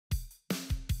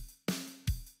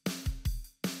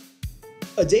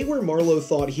A day where Marlo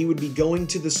thought he would be going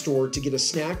to the store to get a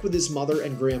snack with his mother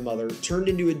and grandmother turned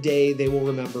into a day they will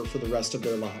remember for the rest of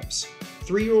their lives.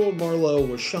 3-year-old Marlo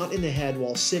was shot in the head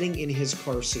while sitting in his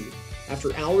car seat.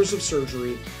 After hours of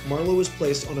surgery, Marlo was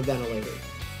placed on a ventilator.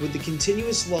 With the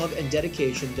continuous love and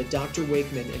dedication that Dr.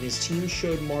 Wakeman and his team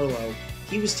showed Marlo,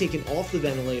 he was taken off the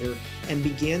ventilator and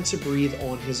began to breathe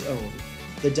on his own.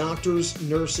 The doctors,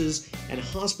 nurses, and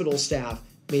hospital staff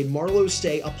made Marlo's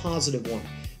stay a positive one.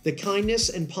 The kindness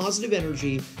and positive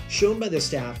energy shown by the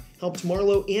staff helped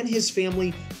Marlo and his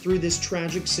family through this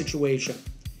tragic situation.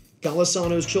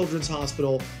 Golisano's Children's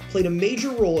Hospital played a major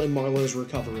role in Marlo's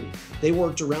recovery. They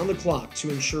worked around the clock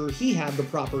to ensure he had the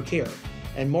proper care,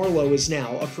 and Marlo is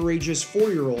now a courageous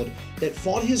 4-year-old that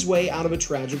fought his way out of a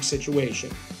tragic situation.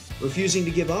 Refusing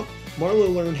to give up,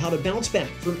 Marlo learned how to bounce back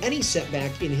from any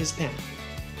setback in his path.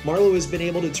 Marlo has been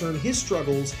able to turn his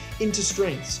struggles into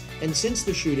strengths, and since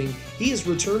the shooting, he has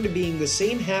returned to being the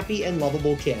same happy and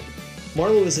lovable kid.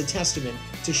 Marlo is a testament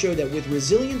to show that with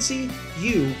resiliency,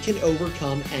 you can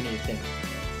overcome anything.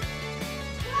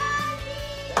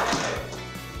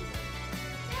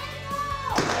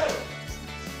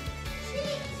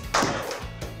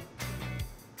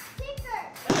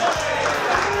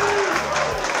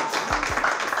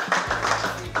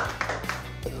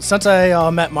 Since I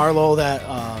met Marlo that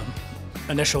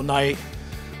initial night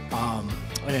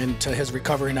and to his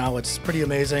recovery now, it's pretty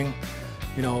amazing.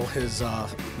 You know, his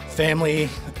family,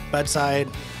 bedside,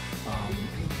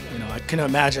 I couldn't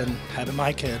imagine having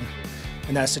my kid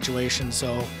in that situation.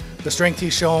 So the strength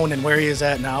he's shown and where he is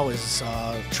at now is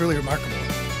truly remarkable.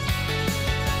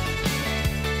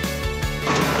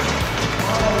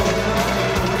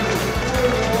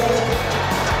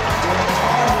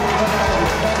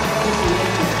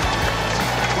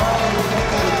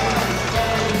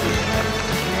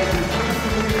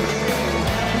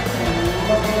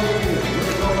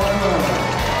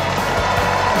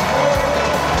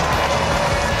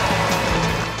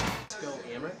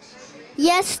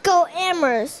 Yes, go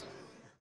Amerks!